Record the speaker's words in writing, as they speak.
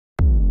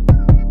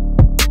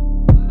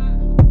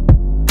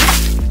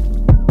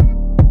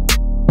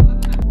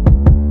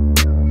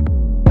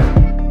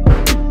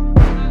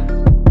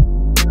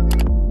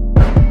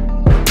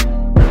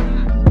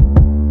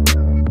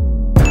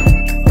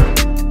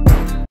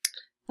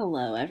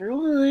Hello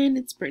everyone,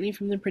 it's Brittney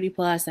from the Pretty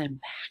Plus.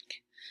 I'm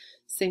back.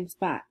 Same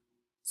spot,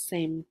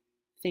 same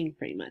thing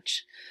pretty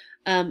much.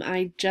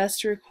 I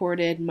just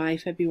recorded my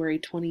February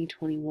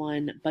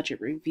 2021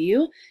 budget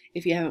review.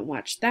 If you haven't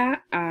watched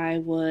that, I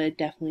would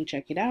definitely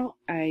check it out.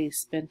 I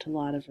spent a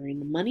lot of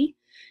random money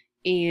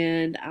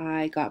and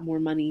I got a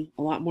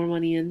lot more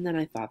money in than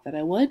I thought that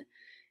I would.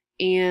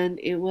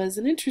 And it was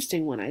an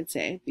interesting one, I'd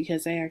say,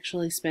 because I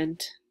actually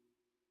spent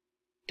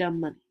dumb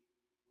money,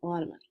 a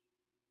lot of money.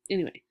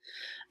 Anyway,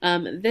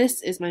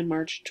 this is my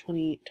March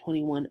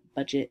 2021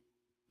 budget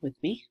with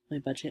me, my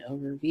budget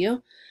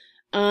overview.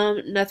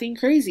 Nothing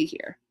crazy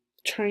here.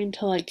 Trying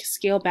to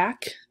scale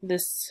back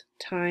this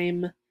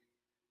time.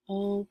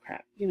 Oh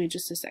crap, give me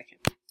just a second.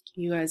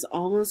 You guys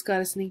almost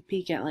got a sneak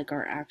peek at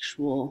our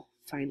actual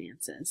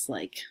finances,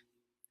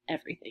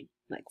 everything,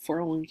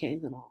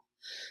 401ks and all.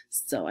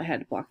 So I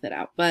had to block that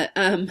out. But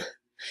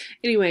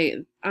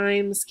anyway,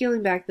 I'm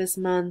scaling back this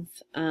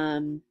month.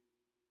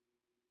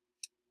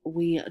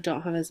 We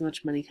don't have as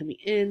much money coming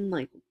in,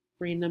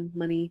 random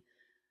money.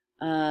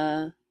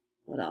 What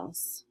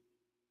else?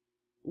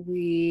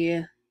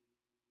 There's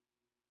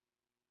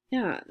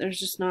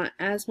just not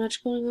as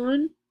much going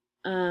on.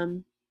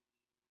 I'm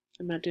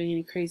not doing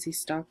any crazy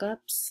stock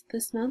ups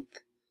this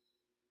month.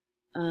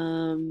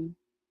 So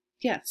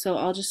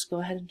I'll just go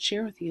ahead and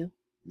share with you.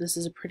 This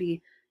is a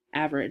pretty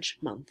average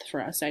month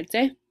for us, I'd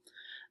say.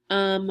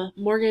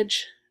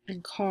 Mortgage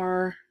and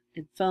car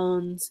and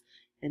phones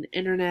and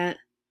internet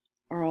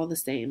are all the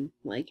same,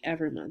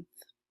 every month,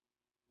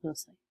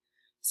 mostly.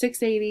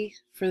 $680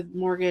 for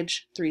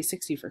mortgage,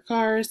 $360 for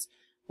cars,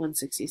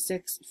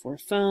 $166 for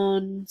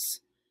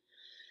phones,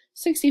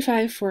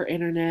 $65 for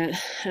internet,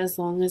 as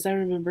long as I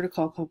remember to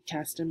call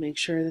Comcast and make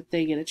sure that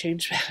they get it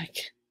changed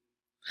back.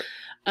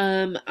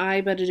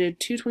 I budgeted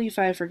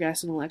 $225 for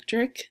gas and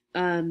electric.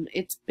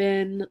 It's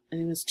been, I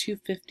think it was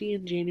 $250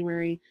 in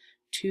January,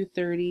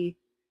 $230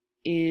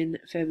 in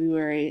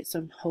February, so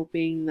I'm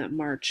hoping that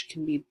March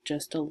can be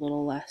just a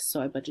little less,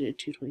 so I budgeted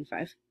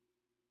 $225.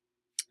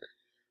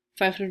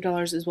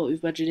 $500 is what we've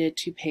budgeted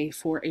to pay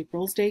for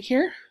April's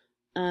daycare.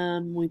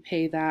 We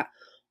pay that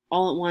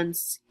all at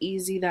once,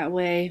 easy that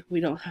way.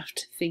 We don't have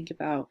to think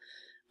about,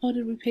 oh,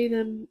 did we pay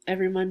them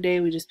every Monday?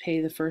 We just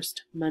pay the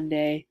first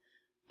Monday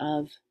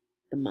of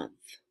the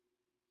month,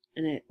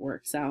 and it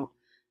works out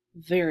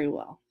very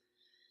well.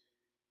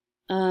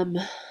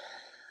 Let's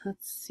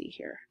see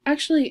here.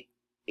 Actually,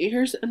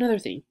 here's another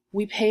thing.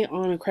 We pay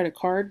on a credit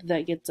card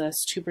that gets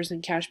us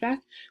 2% cash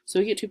back. So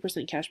we get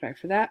 2% cash back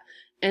for that.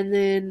 And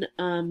then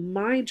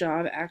my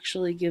job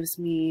actually gives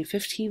me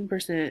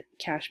 15%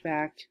 cash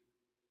back.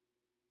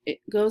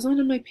 It goes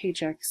onto my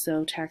paycheck,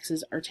 so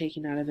taxes are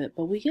taken out of it,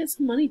 but we get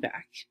some money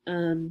back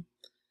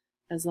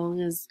as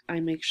long as I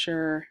make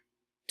sure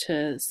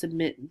to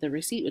submit the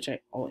receipt, which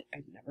I've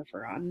never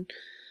forgotten.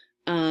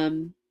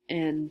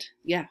 And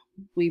yeah,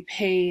 we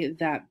pay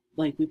that,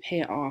 we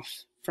pay it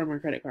off from our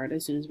credit card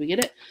as soon as we get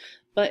it,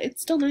 but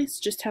it's still nice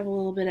just to have a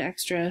little bit of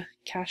extra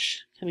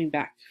cash coming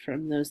back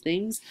from those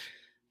things.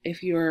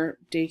 If you're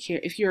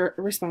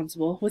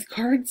responsible with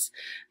cards,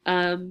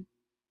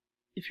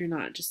 if you're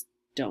not, just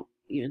don't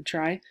even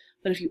try.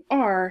 But if you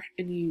are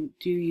and you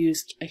do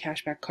use a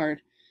cashback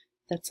card,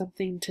 that's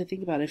something to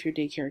think about if your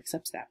daycare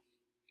accepts that.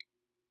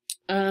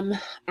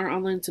 Our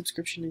online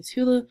subscription is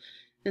Hulu.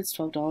 It's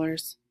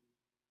 $12.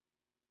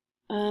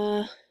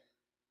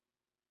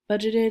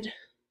 Budgeted.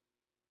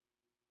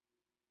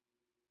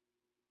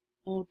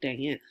 Oh,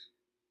 dang it.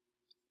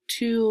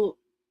 $250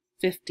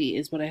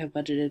 is what I have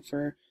budgeted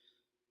for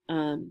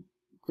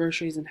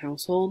groceries and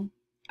household.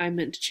 I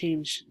meant to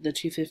change the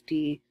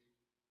 $250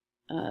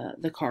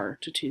 the car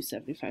to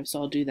 $275, so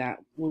I'll do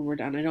that when we're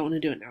done. I don't want to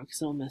do it now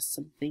because it'll mess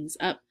some things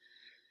up.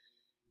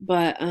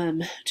 But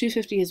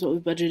 $250 is what we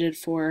budgeted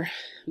for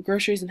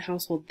groceries and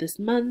household this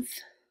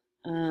month.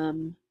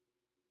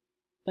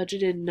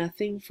 Budgeted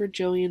nothing for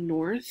Joey and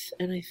North,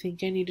 and I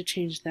think I need to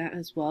change that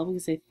as well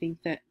because I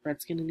think that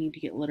Brett's going to need to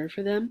get litter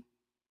for them.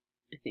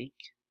 I think.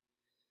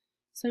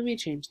 So I may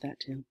change that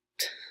too.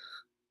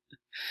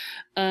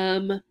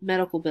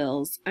 Medical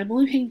bills. I'm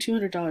only paying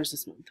 $200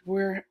 this month.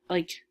 We're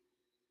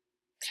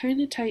kind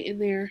of tight in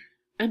there.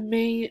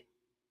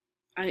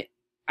 I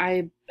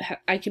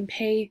can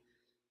pay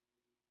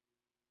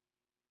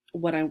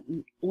what I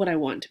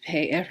want to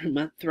pay every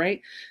month,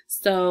 right?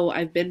 So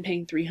I've been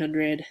paying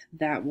 $300.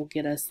 That will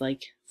get us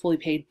fully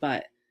paid,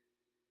 but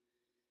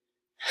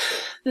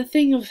the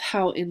thing of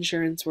how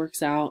insurance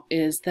works out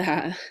is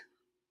that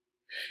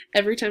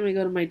every time I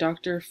go to my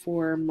doctor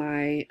for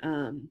my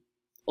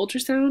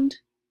ultrasound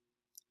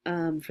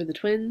for the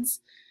twins,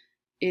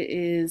 it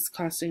is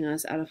costing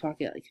us out of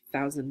pocket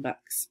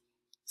 $1,000.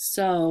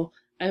 So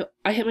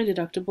I hit my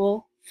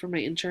deductible for my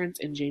insurance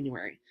in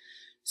January.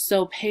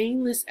 So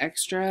paying this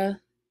extra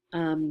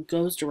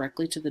goes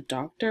directly to the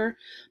doctor,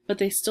 but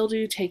they still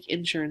do take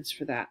insurance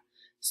for that.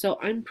 So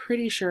I'm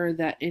pretty sure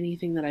that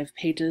anything that I've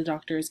paid to the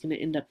doctor is going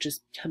to end up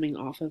just coming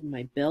off of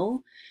my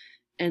bill,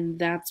 and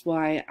that's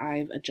why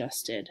I've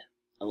adjusted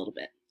a little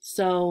bit.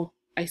 So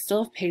I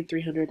still have paid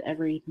 $300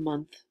 every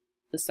month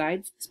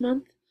besides this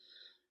month.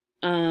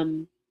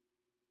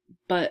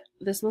 But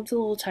this month's a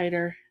little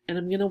tighter, and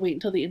I'm gonna wait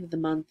until the end of the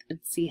month and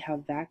see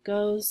how that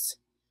goes.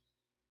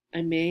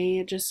 I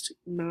may just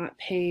not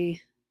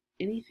pay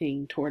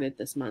anything toward it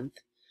this month.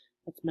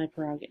 That's my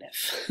prerogative.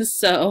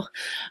 So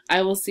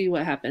I will see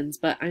what happens.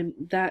 But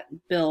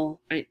that bill,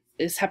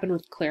 this happened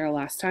with Clara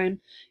last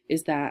time,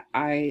 is that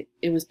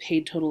it was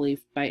paid totally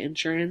by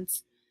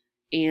insurance,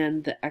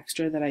 and the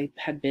extra that I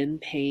had been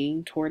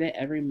paying toward it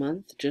every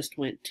month just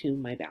went to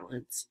my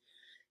balance.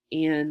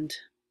 And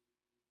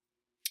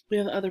we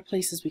have other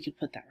places we could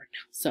put that right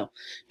now. So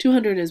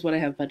 200 is what I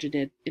have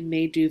budgeted. It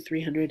may do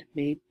 300,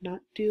 may not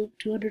do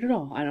 200 at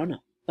all. I don't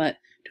know. But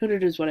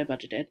 200 is what I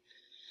budgeted.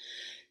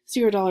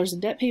 $0 in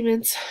debt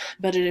payments.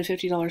 Budgeted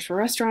 $50 for a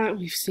restaurant.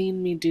 We've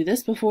seen me do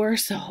this before,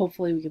 so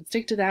hopefully we can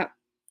stick to that.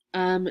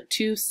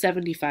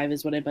 $275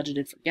 is what I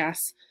budgeted for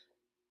gas.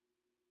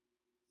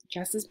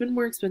 Gas has been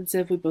more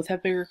expensive. We both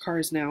have bigger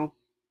cars now.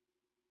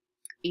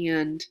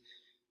 And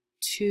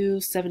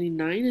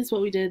 $279 is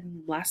what we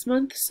did last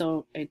month,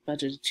 so I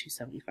budgeted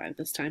 $275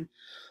 this time.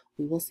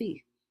 We will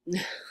see.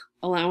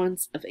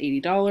 Allowance of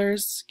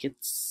 $80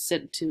 gets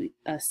sent to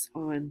us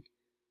on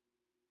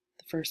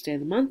the first day of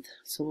the month,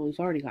 so we've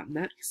already gotten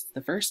that because it's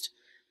the first.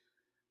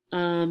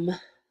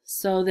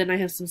 So then I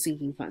have some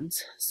sinking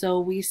funds. So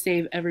we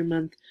save every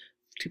month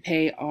to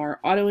pay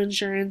our auto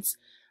insurance.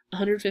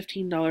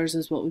 $115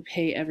 is what we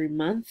pay every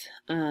month.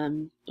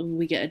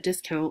 We get a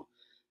discount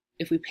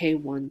if we pay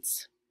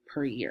once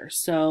per year.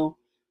 So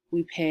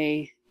we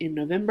pay in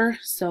November,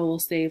 so we'll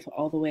save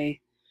all the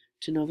way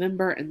to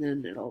November, and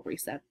then it'll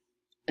reset.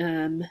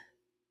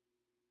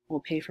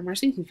 We'll pay from our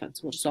sinking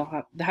funds. We'll just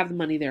all have the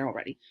money there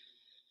already.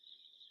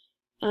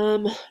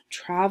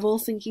 Travel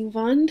sinking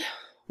fund.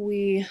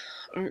 We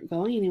aren't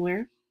going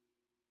anywhere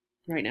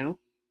right now.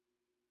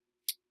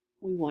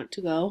 We want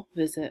to go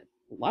visit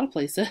a lot of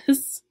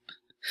places.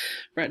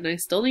 Brett and I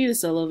still need a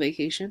solo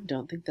vacation.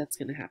 Don't think that's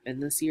going to happen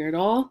this year at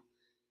all.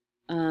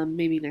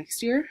 Maybe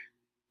next year.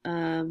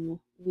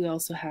 We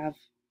also have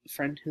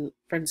friends who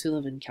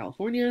live in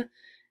California,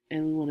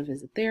 and we want to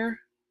visit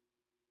there.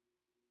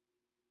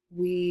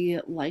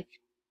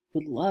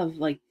 Would love,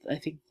 I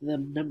think the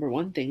number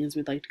one thing is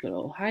we'd like to go to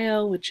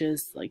Ohio, which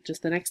is like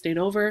just the next state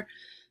over,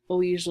 but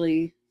we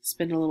usually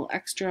spend a little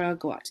extra,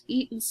 go out to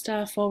eat and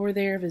stuff while we're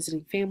there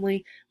visiting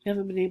family. We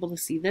haven't been able to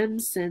see them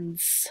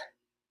since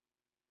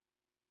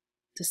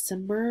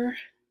December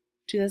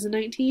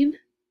 2019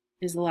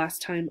 is the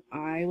last time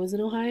I was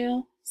in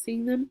Ohio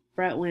seeing them.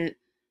 Brett went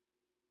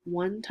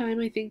one time,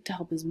 I think, to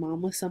help his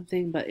mom with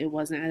something, but it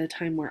wasn't at a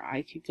time where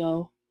I could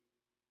go,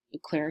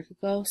 Clara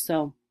could go,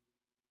 so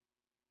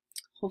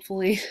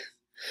hopefully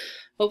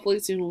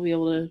soon we'll be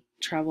able to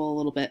travel a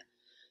little bit.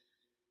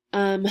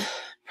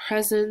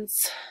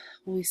 Presents,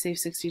 we save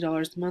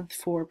 $60 a month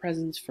for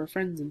presents for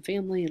friends and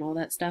family and all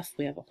that stuff.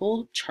 We have a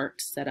whole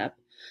chart set up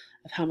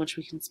of how much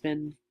we can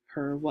spend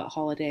per what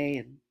holiday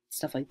and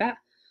stuff like that.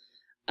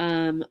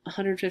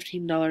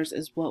 $115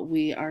 is what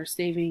we are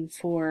saving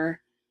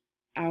for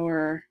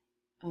our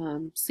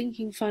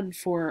sinking fund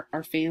for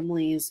our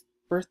family's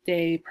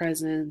birthday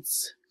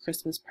presents,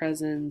 Christmas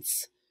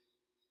presents,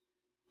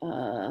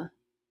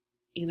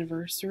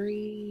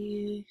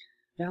 anniversary,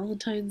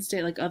 Valentine's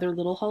Day, like other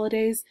little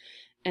holidays.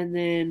 And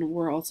then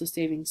we're also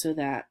saving so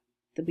that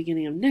the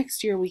beginning of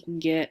next year we can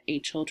get a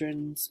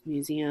children's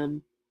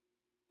museum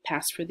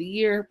pass for the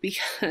year,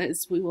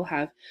 because we will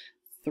have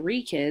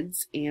 3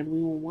 kids and we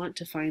will want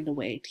to find a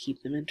way to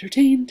keep them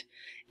entertained,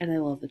 and I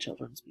love the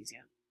children's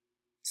museum,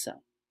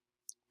 so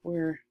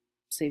we're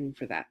saving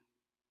for that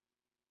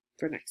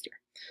for next year,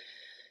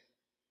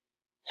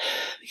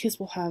 because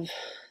we'll have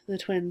the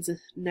twins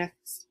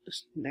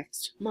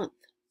next month.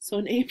 So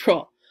in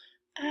April,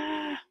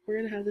 we're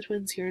gonna have the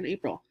twins here in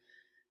April,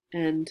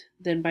 and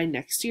then by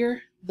next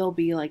year they'll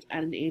be like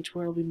at an age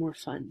where it'll be more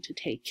fun to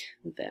take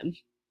them.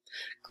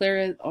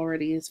 Clara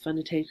already is fun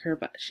to take her,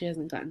 but she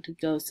hasn't gotten to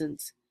go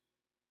since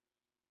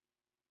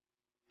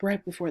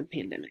right before the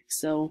pandemic.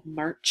 So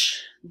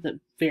March, the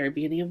very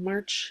beginning of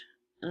March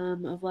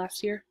of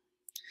last year.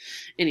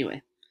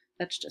 Anyway,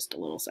 that's just a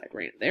little side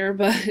rant there,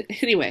 but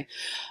anyway.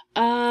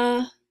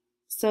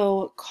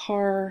 So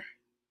car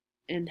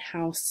and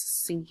house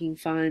sinking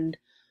fund,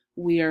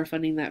 we are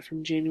funding that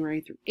from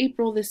January through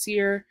April this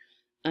year,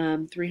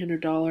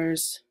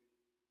 $300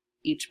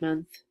 each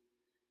month.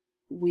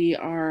 We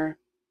are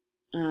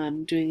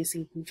doing a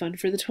sinking fund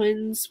for the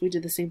twins. We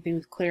did the same thing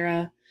with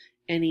Clara.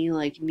 Any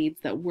needs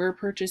that we're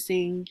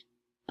purchasing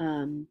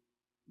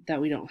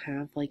that we don't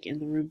have in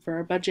the room for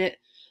our budget,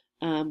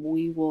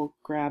 we will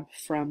grab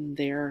from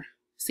their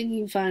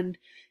sinking fund.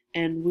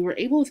 And we were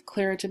able with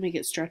Clara to make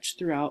it stretch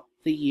throughout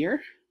the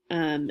year,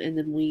 and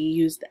then we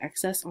used the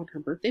excess on her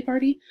birthday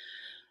party.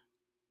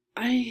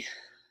 I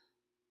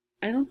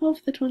don't know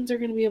if the twins are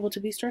going to be able to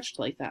be stretched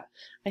like that.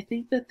 I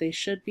think that they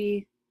should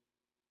be,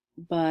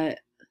 but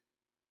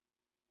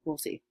we'll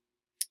see.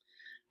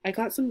 I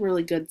got some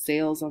really good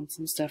sales on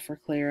some stuff for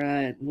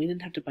Clara, and we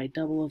didn't have to buy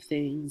double of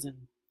things,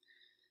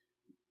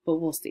 but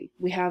we'll see.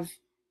 We have,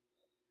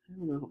 I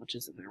don't know how much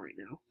is in there right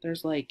now.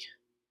 There's like,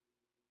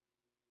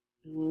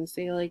 I want to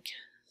say like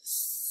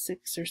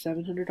 $600 or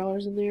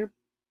 $700 in there.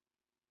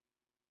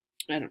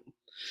 I don't know.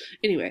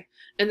 Anyway,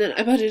 and then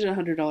I budgeted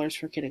 $100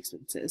 for kid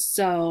expenses.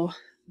 So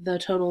the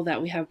total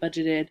that we have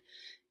budgeted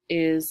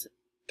is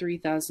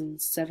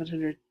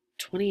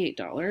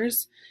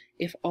 $3,728.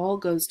 If all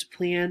goes to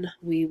plan,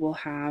 we will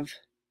have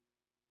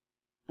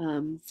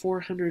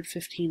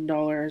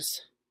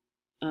 $415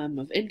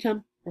 of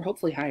income, or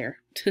hopefully higher.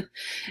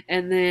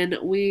 And then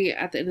we,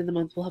 at the end of the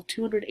month, will have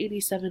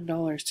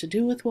 $287 to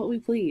do with what we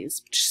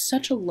please, which is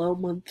such a low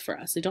month for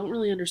us. I don't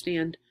really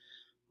understand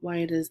why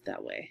it is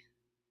that way.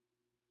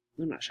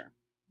 I'm not sure.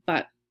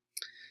 But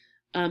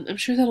I'm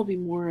sure that'll be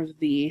more of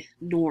the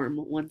norm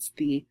once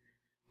we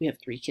have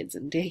 3 kids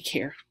in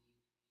daycare.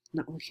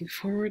 Not looking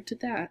forward to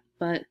that.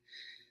 But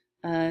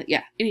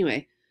yeah,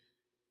 anyway.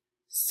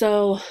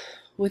 So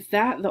with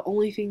that, the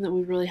only thing that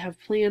we really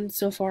have planned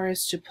so far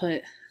is to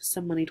put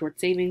some money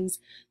towards savings.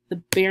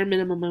 The bare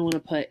minimum I want to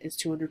put is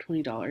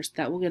 $220.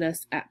 That will get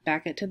us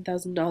back at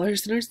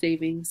 $10,000 in our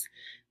savings.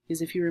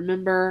 Because if you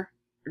remember,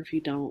 or if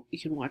you don't, you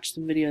can watch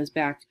some videos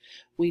back.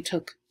 We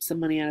took some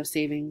money out of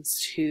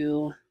savings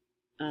to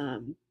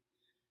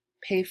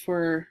pay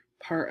for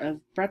part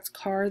of Brett's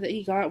car that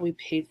he got. We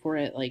paid for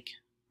it like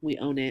we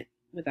own it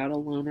without a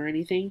loan or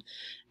anything.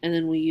 And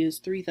then we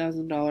used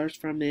 $3,000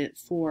 from it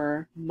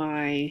for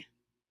my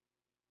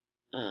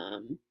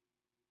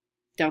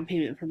down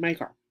payment for my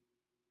car.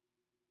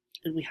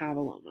 And we have a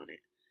loan on it.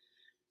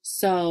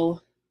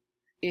 So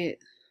it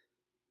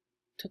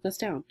took us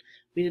down.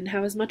 We didn't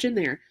have as much in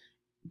there.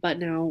 But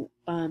now,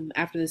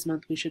 after this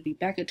month, we should be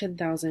back at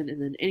 10,000,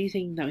 and then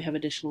anything that we have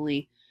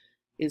additionally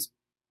is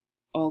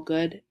all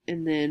good.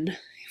 And then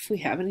if we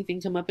have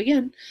anything come up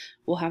again,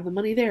 we'll have the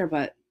money there,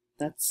 but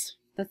that's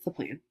the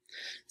plan.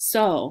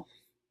 So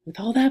with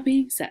all that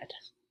being said,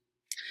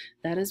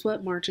 that is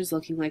what March is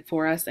looking like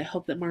for us. I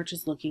hope that March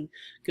is looking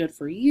good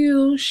for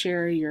you.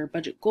 Share your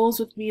budget goals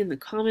with me in the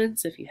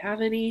comments if you have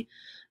any.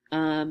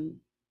 And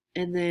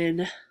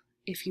then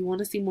if you want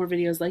to see more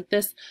videos like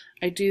this,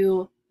 I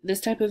do this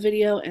type of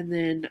video, and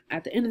then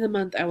at the end of the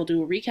month I will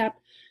do a recap,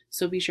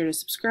 so be sure to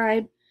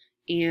subscribe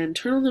and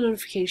turn on the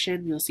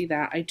notification. You'll see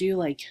that I do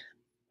like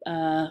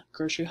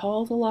grocery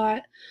hauls a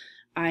lot.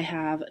 I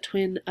have a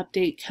twin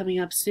update coming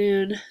up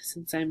soon,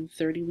 since I'm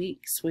 30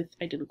 weeks with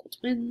identical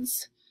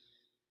twins.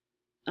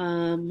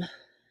 And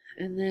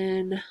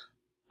then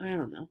I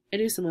don't know, I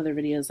do some other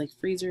videos like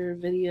freezer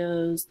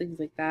videos, things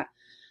like that,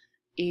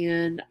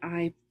 and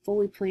I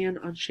fully plan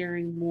on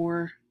sharing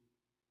more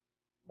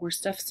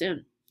stuff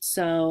soon.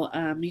 So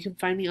you can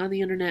find me on the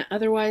internet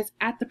otherwise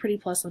at The Pretty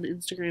Plus on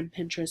Instagram,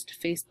 Pinterest,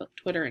 Facebook,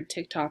 Twitter, and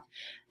TikTok.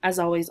 As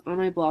always, on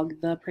my blog,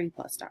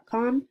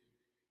 theprettyplus.com.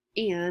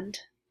 And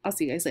I'll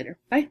see you guys later.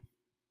 Bye.